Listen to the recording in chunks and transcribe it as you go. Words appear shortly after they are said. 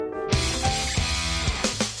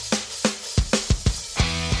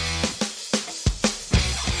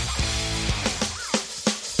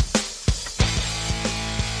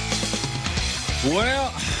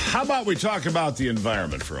How about we talk about the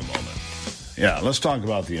environment for a moment? Yeah, let's talk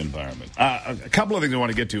about the environment. A couple of things I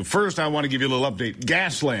want to get to. First, I want to give you a little update.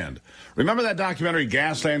 Gasland. Remember that documentary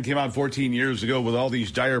Gasland came out 14 years ago with all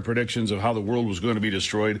these dire predictions of how the world was going to be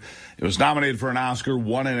destroyed? It was nominated for an Oscar,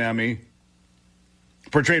 won an Emmy,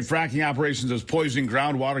 portrayed fracking operations as poisoning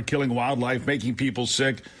groundwater, killing wildlife, making people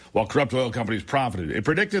sick, while corrupt oil companies profited. It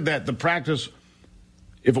predicted that the practice,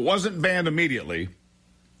 if it wasn't banned immediately,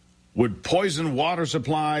 would poison water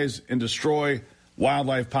supplies and destroy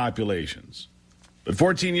wildlife populations. But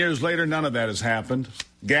 14 years later, none of that has happened.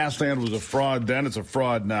 Gasland was a fraud then. It's a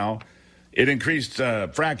fraud now. It increased,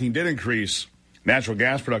 fracking did increase natural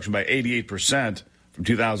gas production by 88% from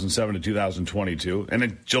 2007 to 2022. And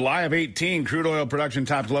in July of 18, crude oil production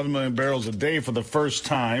topped 11 million barrels a day for the first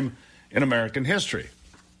time in American history.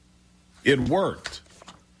 It worked.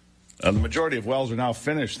 The majority of wells are now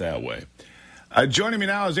finished that way. Joining me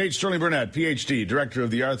now is H. Sterling Burnett, Ph.D., Director of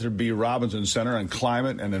the Arthur B. Robinson Center on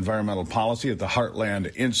Climate and Environmental Policy at the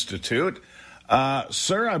Heartland Institute.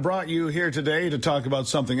 Sir, I brought you here today to talk about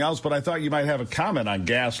something else, but I thought you might have a comment on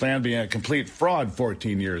Gasland being a complete fraud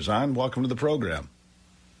 14 years on. Welcome to the program.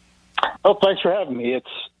 Oh, thanks for having me. It's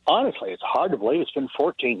hard to believe it's been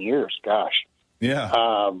 14 years. Gosh.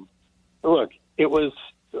 Yeah. Look, it was,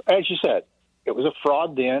 as you said, it was a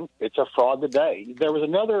fraud then. It's a fraud today. There was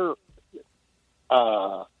another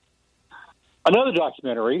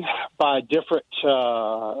documentary by a different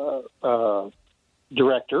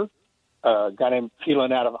director, a guy named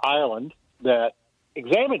Phelan out of Ireland, that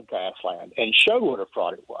examined Gasland and showed what a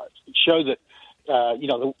fraud it was. It showed that,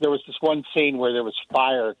 there was this one scene where there was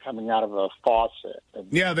fire coming out of a faucet. And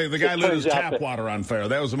yeah, the guy lit his tap water on fire.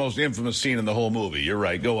 That was the most infamous scene in the whole movie. You're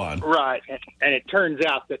right. Go on. Right. And it turns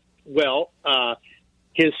out that,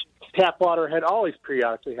 his tap water had always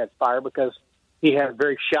periodically had fire because he had a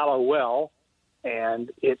very shallow well, and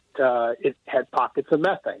it had pockets of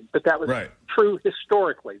methane. But that was true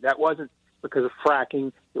historically. That wasn't because of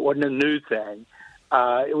fracking. It wasn't a new thing.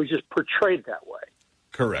 It was just portrayed that way.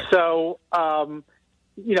 Correct. So, fracking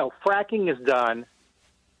is done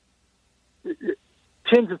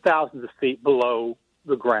tens of thousands of feet below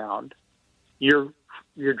the ground. Your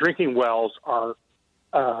drinking wells are,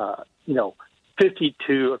 50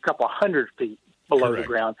 to a couple hundred feet below the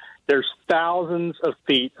ground. There's thousands of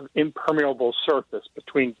feet of impermeable surface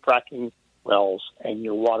between fracking wells and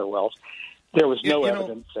your water wells. There was no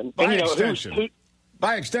evidence.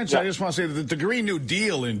 By extension, I just want to say that the Green New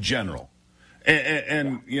Deal in general,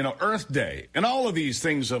 and Earth Day, and all of these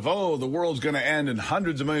things of, the world's going to end and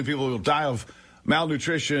hundreds of million people will die of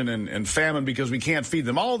malnutrition and famine because we can't feed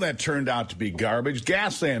them. All of that turned out to be garbage.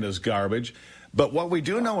 Gasland is garbage. But what we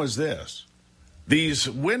do know is this. These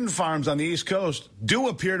wind farms on the East Coast do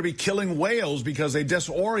appear to be killing whales because they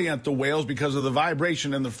disorient the whales because of the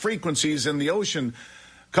vibration and the frequencies in the ocean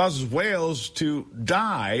causes whales to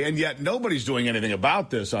die, and yet nobody's doing anything about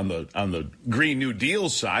this on the Green New Deal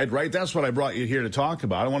side, right? That's what I brought you here to talk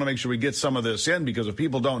about. I want to make sure we get some of this in because if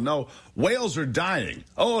people don't know, whales are dying.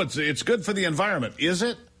 Oh, it's good for the environment. Is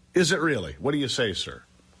it? Is it really? What do you say, sir?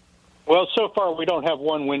 Well, so far we don't have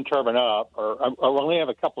one wind turbine up, or we only have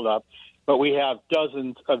a couple up, but we have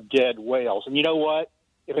dozens of dead whales. And you know what?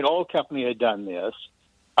 If an oil company had done this,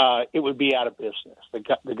 it would be out of business.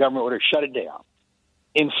 The government would have shut it down.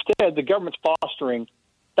 Instead, the government's fostering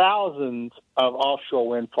thousands of offshore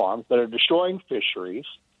wind farms that are destroying fisheries,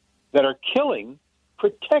 that are killing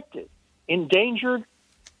protected, endangered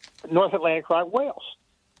North Atlantic right whales.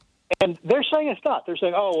 And they're saying it's not. They're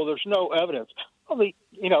saying, there's no evidence. Well,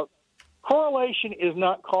 correlation is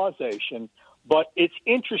not causation, but it's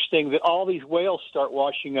interesting that all these whales start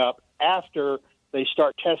washing up after they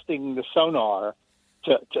start testing the sonar,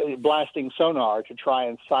 to blasting sonar to try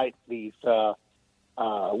and sight these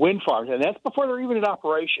wind farms, and that's before they're even in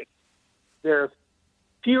operation. There are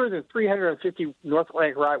fewer than 350 North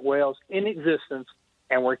Atlantic right whales in existence,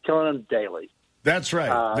 and we're killing them daily. That's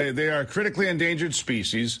right. They are critically endangered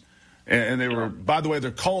species, and they were, by the way,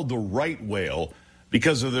 they're called the right whale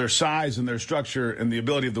because of their size and their structure and the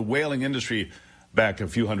ability of the whaling industry back a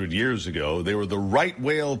few hundred years ago. They were the right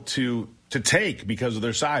whale to take because of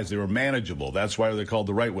their size. They were manageable. That's why they're called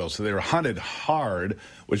the right whales. So they were hunted hard,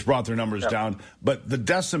 which brought their numbers down. But the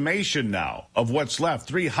decimation now of what's left,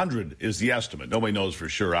 300 is the estimate. Nobody knows for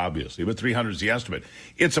sure, obviously, but 300 is the estimate.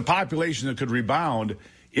 It's a population that could rebound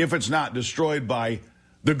if it's not destroyed by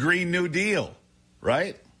the Green New Deal,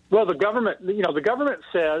 right? Well, the government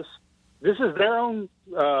says this is their own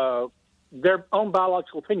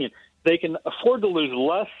biological opinion. They can afford to lose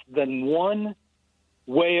less than one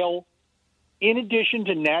whale in addition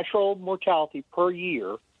to natural mortality per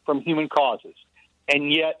year from human causes.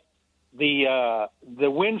 and yet the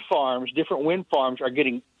wind farms, different wind farms, are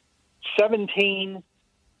getting 12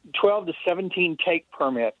 to 17 take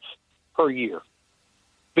permits per year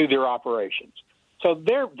through their operations. So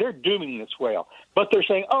they're dooming this whale, but they're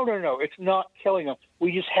saying, "Oh no, it's not killing them.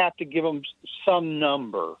 We just have to give them some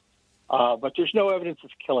number." But there's no evidence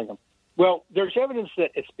it's killing them. Well, there's evidence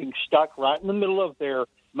that it's being stuck right in the middle of their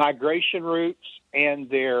migration routes and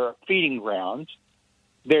their feeding grounds.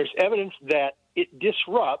 There's evidence that it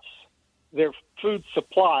disrupts their food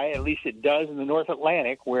supply. At least it does in the North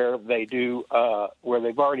Atlantic, where they do, where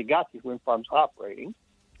they've already got these wind farms operating.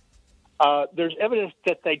 There's evidence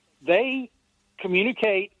that they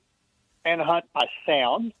communicate and hunt by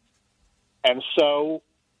sound, and so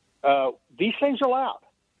these things are loud.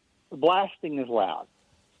 The blasting is loud.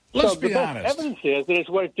 Let's so be the best honest. evidence is that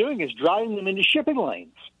what it's doing is driving them into shipping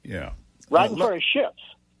lanes. Yeah. Right in front of ships.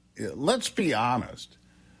 Let's be honest.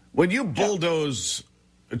 When you bulldoze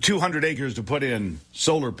 200 acres to put in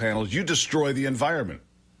solar panels, you destroy the environment.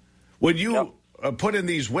 When you put in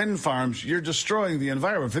these wind farms, you're destroying the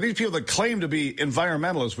environment. For these people that claim to be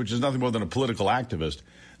environmentalists, which is nothing more than a political activist,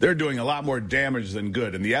 they're doing a lot more damage than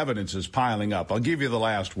good, and the evidence is piling up. I'll give you the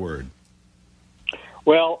last word.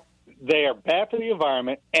 Well, they are bad for the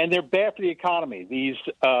environment, and they're bad for the economy.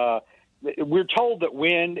 We're told that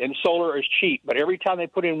wind and solar is cheap, but every time they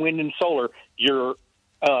put in wind and solar, your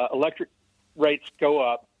electric rates go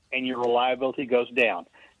up and your reliability goes down.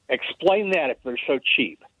 Explain that if they're so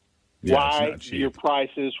cheap. Yeah, why do your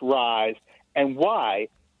prices rise, and why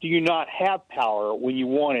do you not have power when you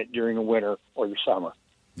want it during the winter or the summer?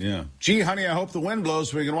 Yeah. Gee, honey, I hope the wind blows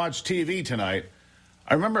so we can watch TV tonight.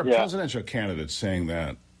 I remember a presidential candidate saying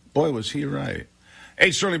that. Boy, was he right.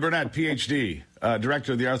 Hey, Sterling Burnett, Ph.D.,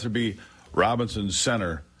 director of the Arthur B. Robinson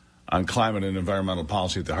Center on Climate and Environmental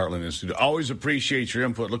Policy at the Heartland Institute. Always appreciate your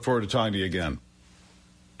input. Look forward to talking to you again.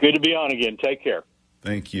 Good to be on again. Take care.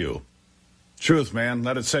 Thank you. Truth, man.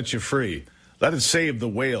 Let it set you free. Let it save the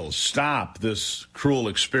whales. Stop this cruel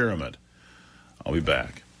experiment. I'll be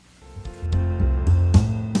back.